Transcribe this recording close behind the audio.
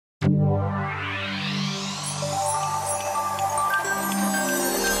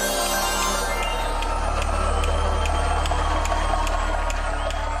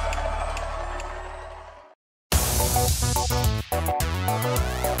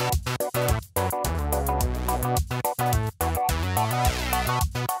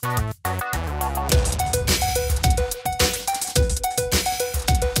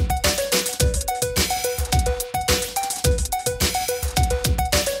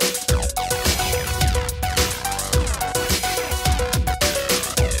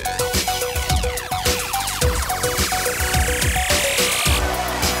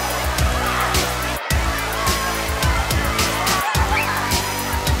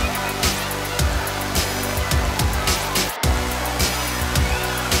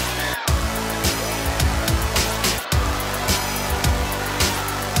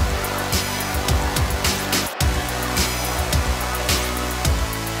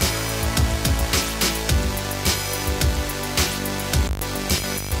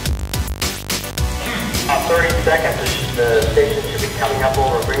seconds, the station should be coming up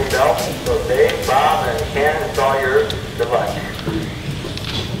over Green Belt. So Dave, Bob, and Ken, it's all yours. Good luck.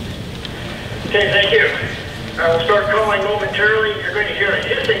 Okay, thank you. I will start calling momentarily. You're going to hear a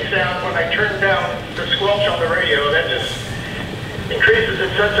hissing sound when I turn down the squelch on the radio. That just increases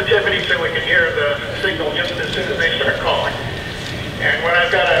its sensitivity so we can hear the signal just as soon as they start calling. And when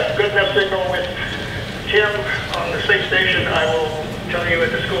I've got a good enough signal with Tim on the space station, I will tell you at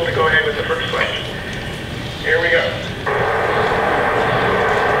the school to go ahead with the first question. Here we go.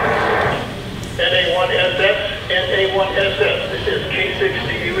 NA1SS, NA1SS. This is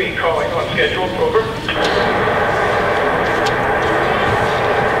K6DUE calling on schedule. Over.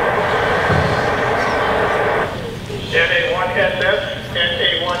 NA1SS,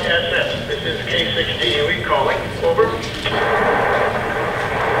 NA1SS. This is K6DUE calling. Over.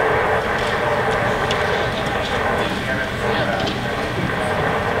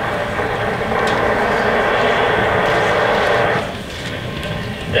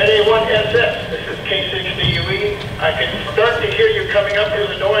 NA1SS, this is K6DUE. I can start to hear you coming up through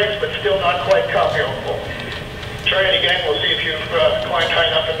the noise, but still not quite copyable. Try it again, we'll see if you've climbed high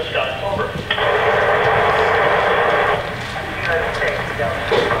enough in the sky. Over.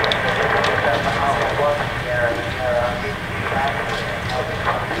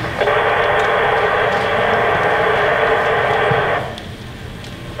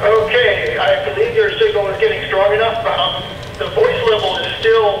 Okay, I believe your signal is getting strong enough. The voice level is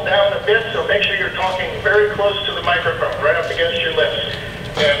still down a bit, so make sure you're talking very close to the microphone, right up against your lips.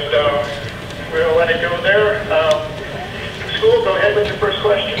 And we'll let it go there. School, go ahead with your first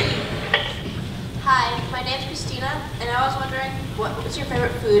question. Hi, my name's Christina, and I was wondering, what was your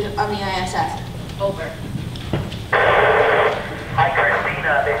favorite food on the ISS? Over. Hi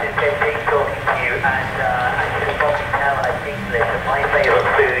Christina, this is JJ talking to you, and as you can probably tell, I'm English, and my favourite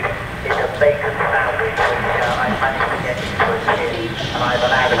food is a bacon sandwich, which I managed to get into as a kid, and I've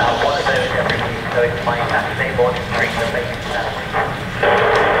allowed about one of those every week, so it's my Saturday morning treat, the bacon sandwich.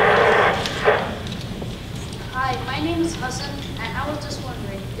 Hi, my name is Hassan, and I was just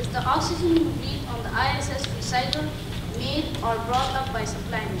wondering, is the oxygen you breathe on the ISS recycled, made, or brought up by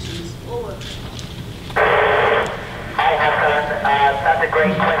supply machines? Over. Hi Hassan, that's a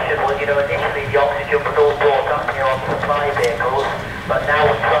great question. Well, you know, initially the oxygen was all brought up here on supply vehicles, but now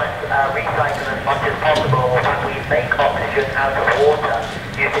we're trying to recycle as much as possible, and we make oxygen out of water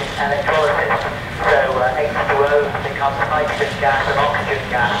using electrolysis. So H2O becomes hydrogen gas and oxygen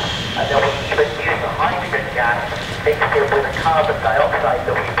gas, and then we even use the hydrogen gas mixed in with the carbon dioxide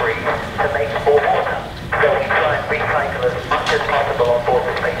that we breathe to make more water. So we try and recycle as much as possible on board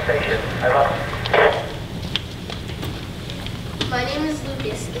the space station. Over. My name is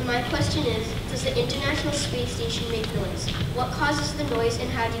Lucas, and my question is, does the International Space Station make noise? What causes the noise, and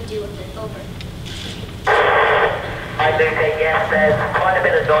how do you deal with it? Over. Hi Luca, yes, there's quite a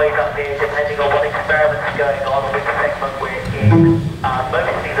bit of noise up here depending on what experiment's going on and which segment we're in.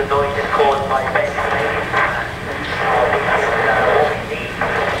 Mostly the noise is caused by ventilation fans, which is what we need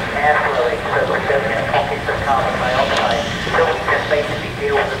air flowing so that we don't get pockets of carbon dioxide. So we just basically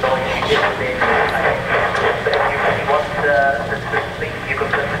deal with the noise you get within. But if you really want to speak, you can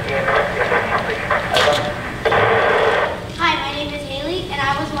put the earphones in, please. Over. Hi, my name is Haley, and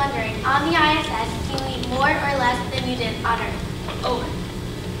I was wondering, on the ISS, do you eat more or less than you did on Earth? Over.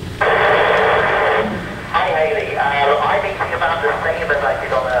 Hi Haley, I'm eating about the same as I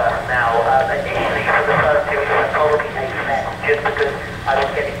did on Earth now. Initially for the first 2 weeks I probably ate less just because I was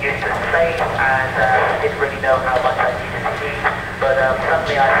getting used to space and didn't really know how much I needed to eat. But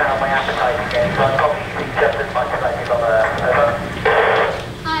suddenly I found my appetite again, so I'm probably eating just as much as I did on Earth. Over.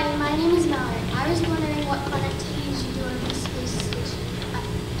 Hi, my name is Mallory. I was wondering what fun activities you do on the space station.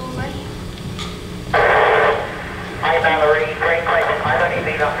 Over. Hi Mallory, great question. I've only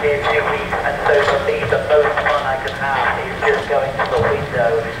been up here 2 weeks, and so for me the most fun I can have is just going to the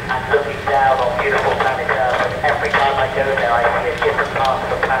window and looking down on beautiful planet Earth. And every time I go there I see a different part of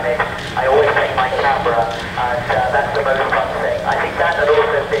the planet. I always take my camera, and that's the most fun thing. I think that and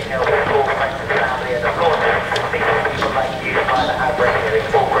also being able to talk friends and family, and of course speaking to people like you by the hand radio,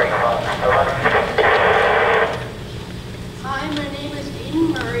 it's all great fun. Over. Hi, my name is Aiden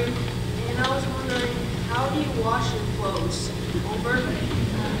Murray, and I was wondering, how do you wash your clothes? Over.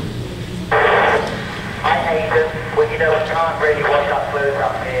 Hi Aidan, well you know we can't really wash our clothes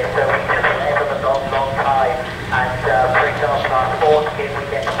up here, so we just wear them a long, long time. And for example, our foreskin we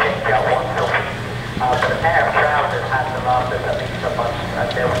get to change out once a week. But a pair of trousers has to last us at least a month, and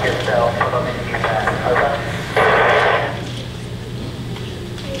then we just put on a new pair. Over.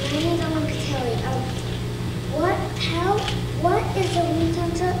 My name is Alan Kelly. What is the wind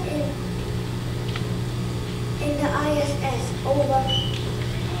tunnel in ISS. Over.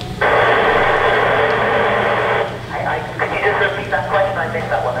 Could you just repeat that question? I missed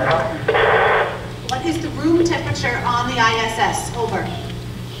that one. Over. What is the room temperature on the ISS? Over.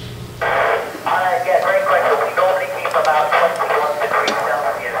 Yeah, great question. We normally keep about 21 degrees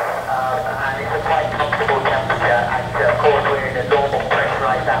Celsius, and it's a quite comfortable temperature. And of course, we're in a normal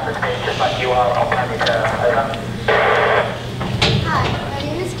pressurized atmosphere, just like you are on planet Earth. Over. Hi, my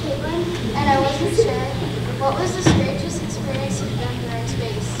name is Caitlin, and I wasn't sure. What was the strangest experience you've done during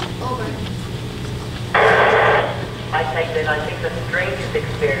space? Over. Hi Caitlin, I think the strangest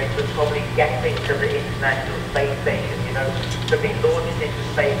experience was probably getting to the International Space Station, you know, to be launched into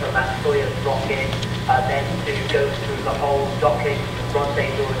space on that Soyuz rocket, then to go through the whole docking,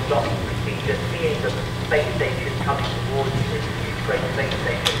 rendezvous and docking procedure, seeing the space station coming towards you, this huge great space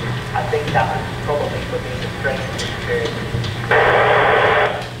station. I think that was probably for me the strangest experience.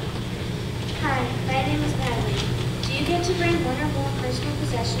 Hi, my name is Natalie. Do you get to bring one or more personal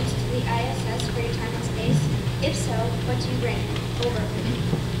possessions to the ISS for your time in space? If so, what do you bring? Over.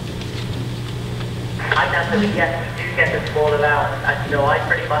 Hi Natalie, yes, we do get a small allowance, and you know, I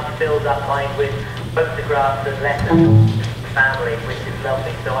pretty much filled up mine with photographs and letters from family, which is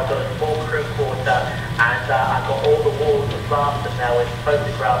lovely. So I've got a small crew quarter, and I've got all the walls are plastered now with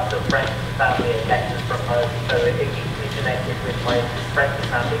photographs of friends and family and letters from home, so it keeps me connected with my friends and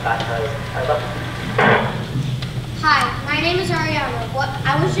family back home. Over. Hi, my name is Ariana.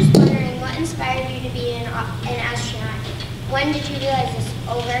 I was just wondering what inspired you to be an astronaut. When did you realize this?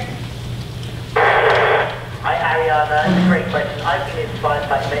 Over. Hi Ariana, it's a great question. I've been inspired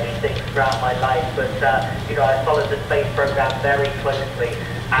by many things throughout my life, but you know, I followed the space program very closely,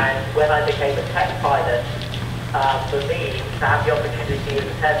 and when I became a test pilot, for me, to have the opportunity as a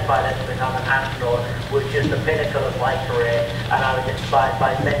test pilot to become an astronaut was just the pinnacle of my career, and I was inspired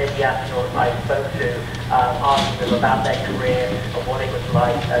by many of the astronauts I spoke to, asking them about their career and what it was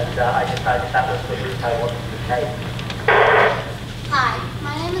like, and I decided that was the route I wanted to take. Hi,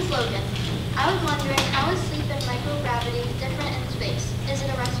 my name is Logan. I was wondering, how is sleep in microgravity different in space? Is it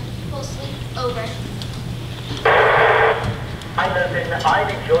a restful sleep? Over. Hi Logan, I'm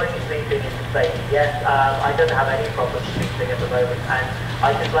enjoying sleeping in space. Yes, I don't have any problems sleeping at the moment, and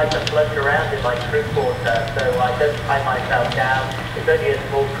I just like to float around in my crew quarter, so I don't tie myself down. It's only a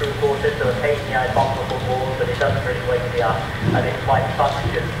small crew quarter, so occasionally I bump off the wall, but it doesn't really wake me up, and it's quite fun to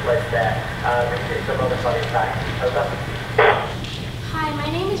just float there. It's a lot of fun in fact. Over. Hi,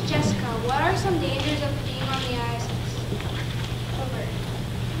 my name is Jessica. What are some dangers of being on the ISS? Over.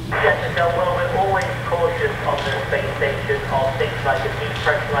 Jessica, well, we're always cautious on the space station of things like the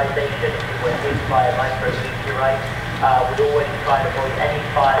depressurization if you were hit by a micrometeorite. We'd always try to avoid any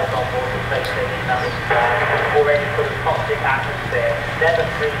fires on board the space station or any sort of toxic atmosphere. They're the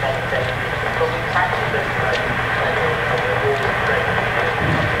three main dangers. But we practice them, and we're always trained to do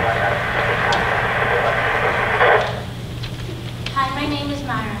something like that. Hi, my name is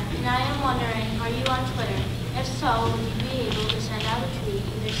Myra, and I am wondering, are you on Twitter? If so, would you be able to send out a tweet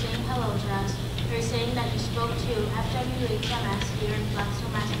either saying hello to us or saying that you spoke to FWH here in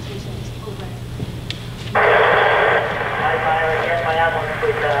Blackstone, Massachusetts? Over. Hi Myra, yes I am on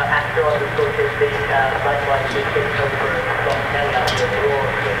Twitter, @Astro_Tim Peake, likewise with Tim over and John Kelly out here, they're all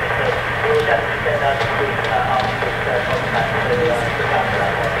on Twitter, so we will definitely send out a tweet after this contact to look after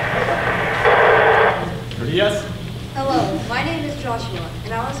that one. Yes? Hello, my name is Joshua,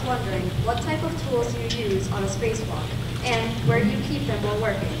 and I was wondering what type of tools you use on a spacewalk, and where you keep them while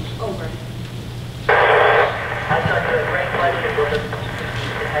working. Over. That's a great question, but it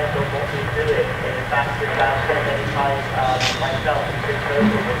depends on what we're doing. In fact, it's about so many times myself and Chris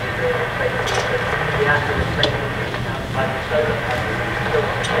over when we're doing the space walk, we have to replace the things outside the solar panels. So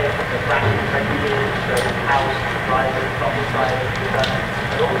we take the bracket trenches, the power drivers, bubble drivers,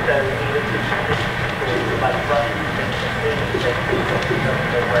 and also even like running things and cleaning things doesn't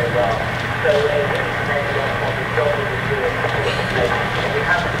go very well. So it really depends on what the job we were doing. We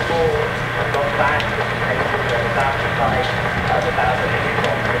have a small got bags that we take to the about the size of about a minute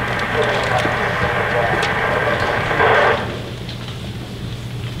long.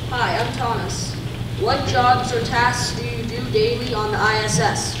 Hi, I'm Thomas. What jobs or tasks do you do daily on the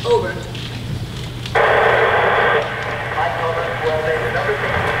ISS? Over. Hi Thomas, well there's a number of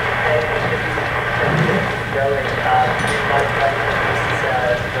things we can take going, like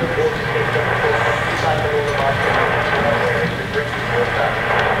the water system, like all of our where it's the drinking water,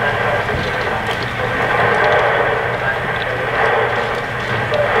 and that's something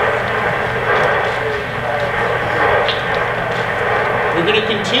We're going to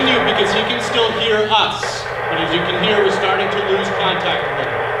continue because you can still hear us. But as you can hear, we're starting to lose contact a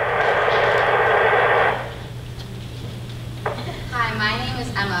little.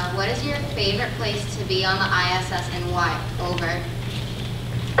 what is your favorite place to be on the ISS and why? Over.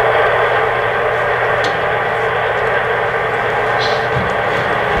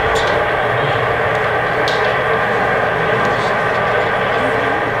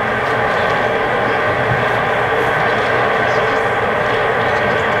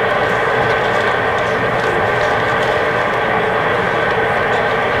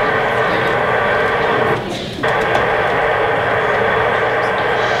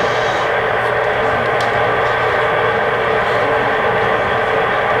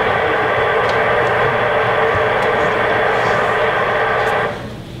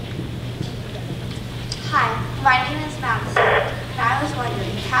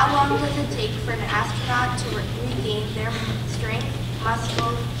 For an astronaut to regain their strength,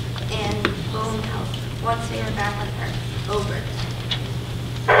 muscle, and bone health once they are back on Earth. Over.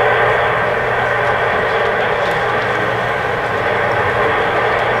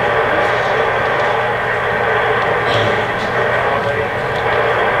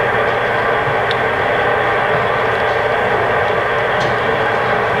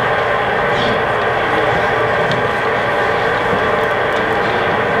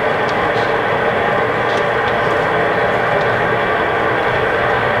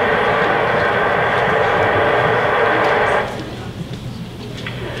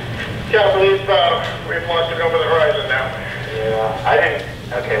 Can't believe we've lost it over the horizon now. Yeah,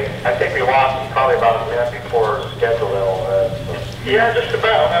 I think we lost it probably about a minute before schedule. Yeah, just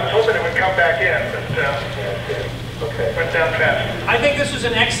about. I was hoping it would come back in, but okay. Went down fast. I think this was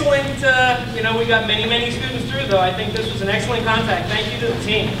an excellent, we got many students through, though. I think this was an excellent contact. Thank you to the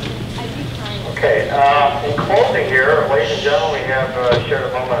team. Okay, in closing here, ladies and gentlemen, we have shared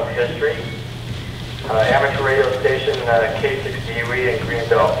a moment of history. Amateur radio station K6DE in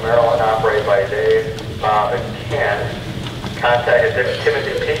Greenbelt, Maryland, operated by Dave, Bob, and Ken. Contacted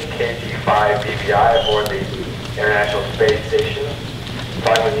Timothy Peake, KG5BBI, aboard the International Space Station.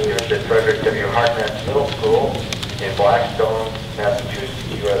 Talking with students at Frederick W. Hartnett Middle School in Blackstone,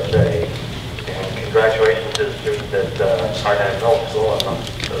 Massachusetts, USA. And congratulations to the students at Hartnett Middle School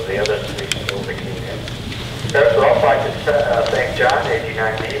and the other three schools that came in. I would also like to thank John,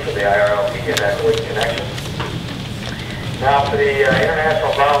 AG9B, for the IRLP and Equity Connection. Now for the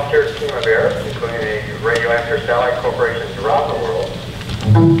International Volunteer Team of Air, including the radio amateur satellite corporations around the world,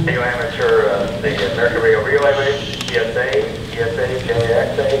 radio amateur, the American Radio Relay Agency, ESA,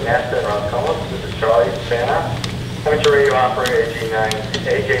 JAXA, NASA, and Roscosmos. This is Charlie Santa, amateur radio operator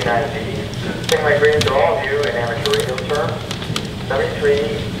AJ9B. Sing my greetings to all of you in amateur radio terms.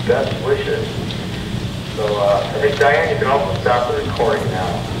 73 best wishes. So I think, Diane, you can also stop the recording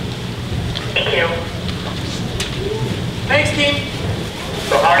now. Thank you. Thanks, team.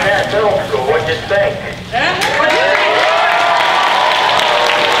 So Hartnett Middle School, what'd you think? Eh?